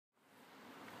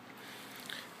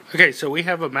Okay, so we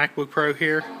have a MacBook Pro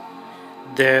here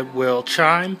that will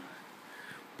chime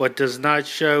but does not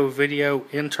show video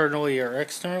internally or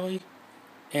externally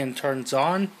and turns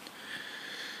on.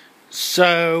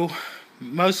 So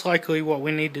most likely what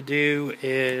we need to do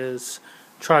is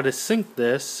try to sync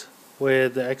this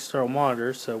with the external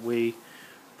monitor. So we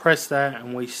press that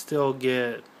and we still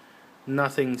get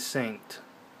nothing synced.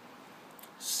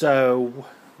 So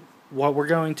what we're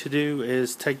going to do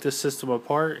is take the system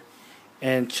apart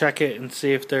and check it and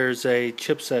see if there's a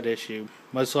chipset issue.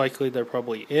 Most likely there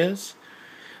probably is.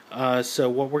 So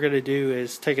what we're going to do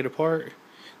is take it apart,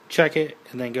 check it,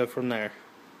 and then go from there.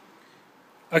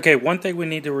 Okay, one thing we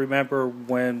need to remember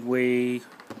when we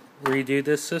redo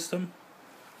this system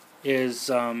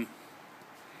is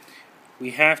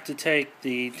we have to take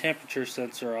the temperature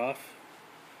sensor off,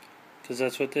 because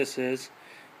that's what this is.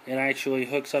 It actually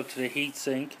hooks up to the heat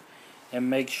sink and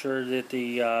makes sure that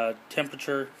the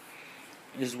temperature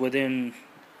is within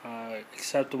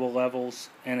acceptable levels,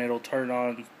 and it'll turn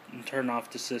on and turn off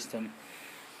the system.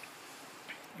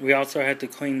 We also had to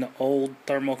clean the old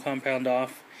thermal compound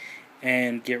off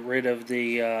and get rid of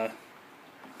the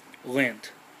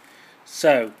lint.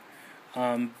 So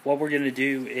what we're going to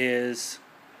do is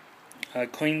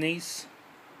clean these.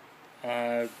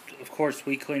 Of course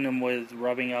we clean them with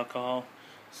rubbing alcohol.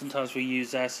 Sometimes we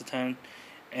use acetone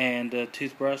and a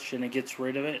toothbrush and it gets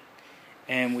rid of it.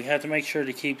 And we have to make sure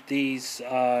to keep these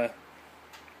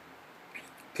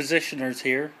positioners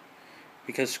here,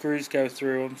 because screws go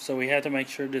through them, so we have to make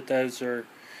sure that those are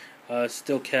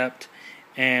still kept,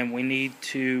 and we need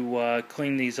to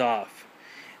clean these off.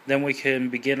 Then we can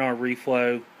begin our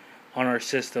reflow on our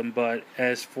system. But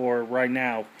as for right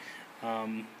now,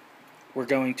 we're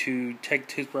going to take a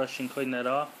toothbrush and clean that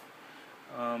off.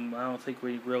 I don't think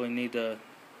we really need to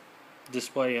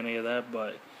display any of that,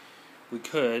 but we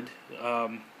could.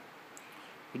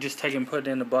 We just take and put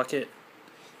it in a bucket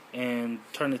and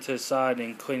turn it to the side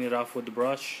and clean it off with the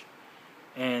brush,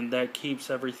 and that keeps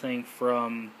everything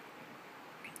from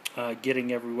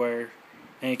getting everywhere,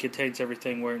 and it contains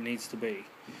everything where it needs to be.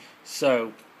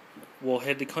 So we'll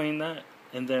head to clean that,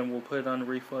 and then we'll put it on the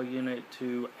reflow unit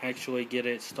to actually get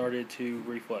it started to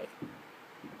reflow.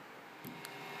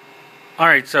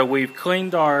 Alright, so we've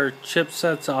cleaned our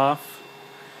chipsets off,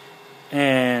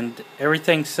 and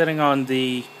everything's sitting on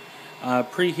the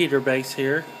preheater base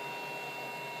here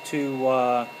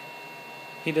to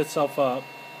heat itself up.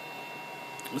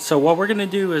 So what we're going to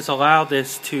do is allow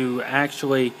this to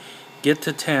actually get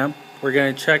to temp. We're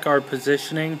going to check our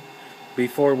positioning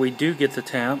before we do get to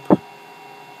temp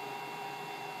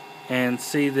and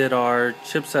see that our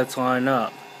chipsets line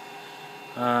up.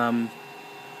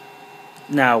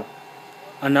 Now,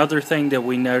 another thing that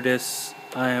we notice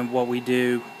and what we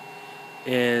do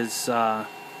is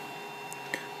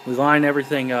we line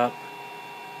everything up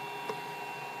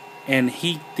and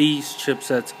heat these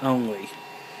chipsets only.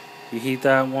 You heat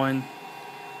that one,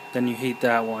 then you heat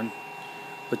that one,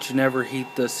 but you never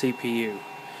heat the CPU.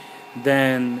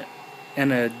 Then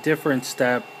in a different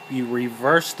step, you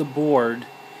reverse the board,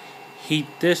 heat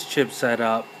this chipset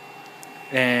up,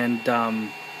 and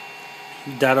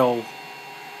that'll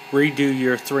redo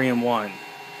your 3-in-1.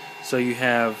 So you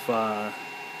have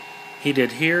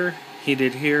heated here,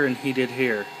 and heated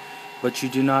here, but you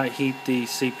do not heat the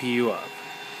CPU up.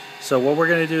 So what we're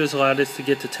going to do is allow this to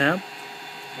get to temp.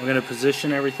 We're going to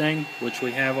position everything, which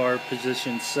we have our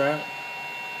position set,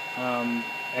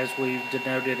 as we've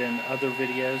denoted in other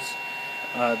videos.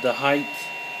 The height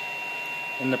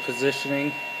and the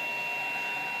positioning,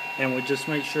 and we just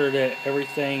make sure that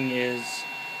everything is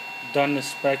done to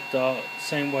spec the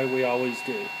same way we always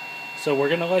do. So we're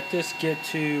going to let this get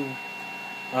to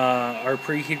our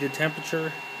preheated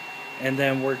temperature, and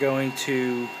then we're going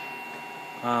to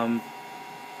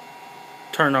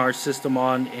turn our system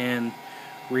on and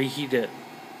reheat it.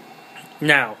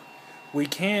 Now, we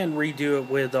can redo it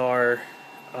with our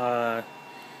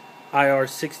IR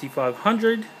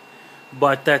 6500,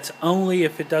 but that's only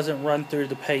if it doesn't run through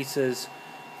the paces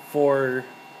for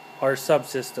our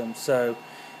subsystem. So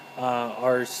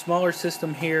our smaller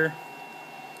system here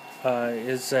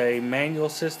is a manual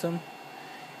system,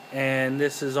 and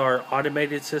this is our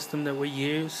automated system that we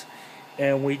use,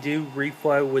 and we do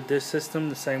reflow with this system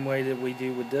the same way that we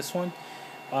do with this one.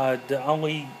 The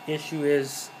only issue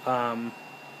is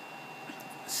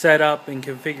setup and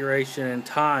configuration and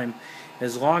time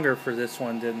is longer for this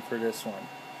one than for this one.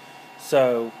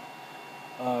 So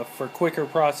for quicker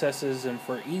processes and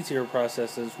for easier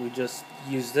processes, we just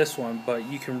use this one, but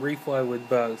you can reflow with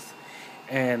both,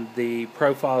 and the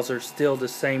profiles are still the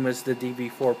same as the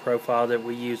DB4 profile that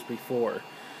we used before.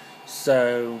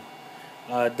 So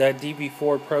That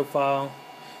DB4 profile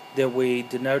that we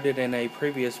denoted in a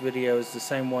previous video is the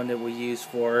same one that we use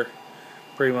for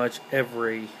pretty much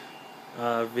every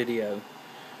video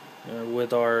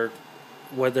with our,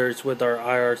 whether it's with our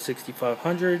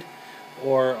IR6500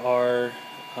 or our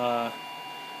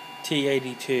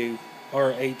T82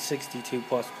 or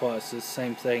 862++. It's the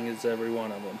same thing as every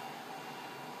one of them.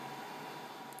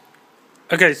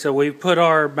 Okay, so we put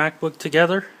our MacBook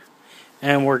together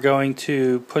and we're going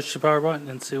to push the power button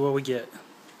and see what we get.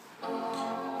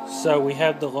 So we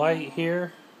have the light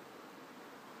here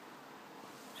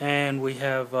and we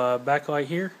have backlight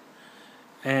here,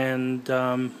 and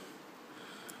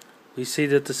we see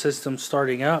that the system's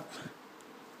starting up.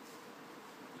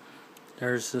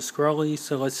 There's the scrolly,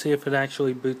 so let's see if it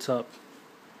actually boots up.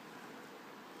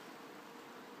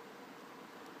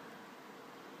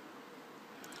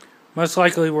 Most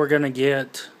likely we're going to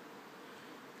get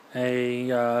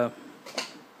a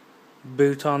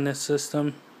boot on this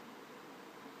system.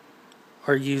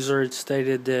 Our user had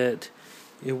stated that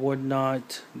it would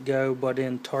not go but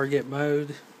in target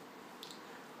mode.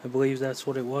 I believe that's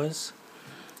what it was.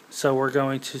 So we're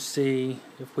going to see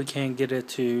if we can get it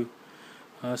to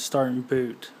start and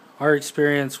boot. Our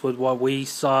experience with what we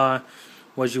saw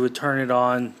was you would turn it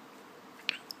on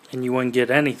and you wouldn't get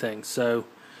anything. So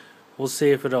we'll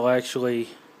see if it'll actually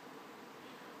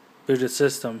boot a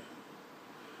system.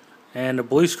 And the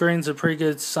blue screen's a pretty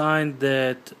good sign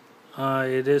that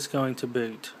it is going to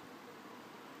boot.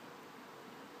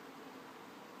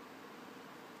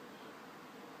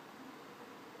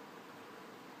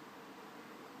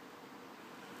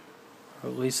 Or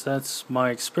at least that's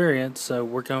my experience, so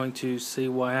we're going to see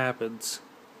what happens.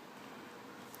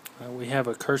 We have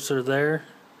a cursor there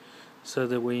so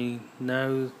that we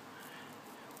know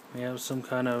we have some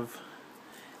kind of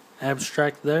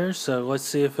abstract there. So let's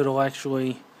see if it'll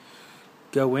actually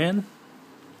go in.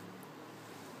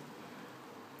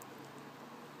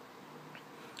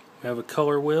 We have a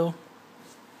color wheel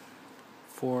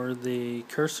for the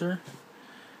cursor,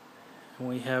 and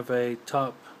we have a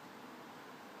top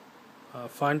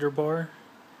finder bar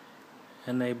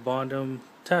and a bottom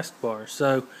taskbar.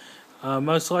 So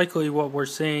most likely what we're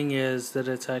seeing is that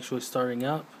it's actually starting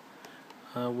up.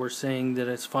 We're seeing that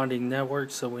it's finding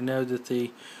network, so we know that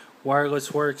the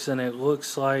wireless works, and it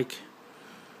looks like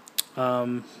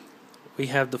we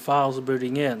have the files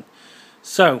booting in.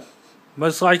 So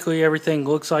most likely everything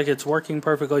looks like it's working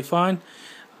perfectly fine.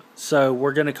 So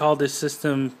we're going to call this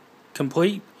system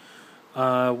complete.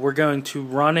 We're going to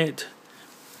run it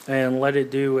and let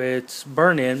it do its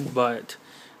burn-in, but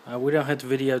we don't have to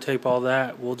videotape all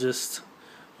that. We'll just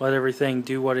let everything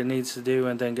do what it needs to do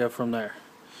and then go from there.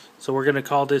 So we're going to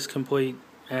call this complete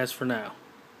as for now.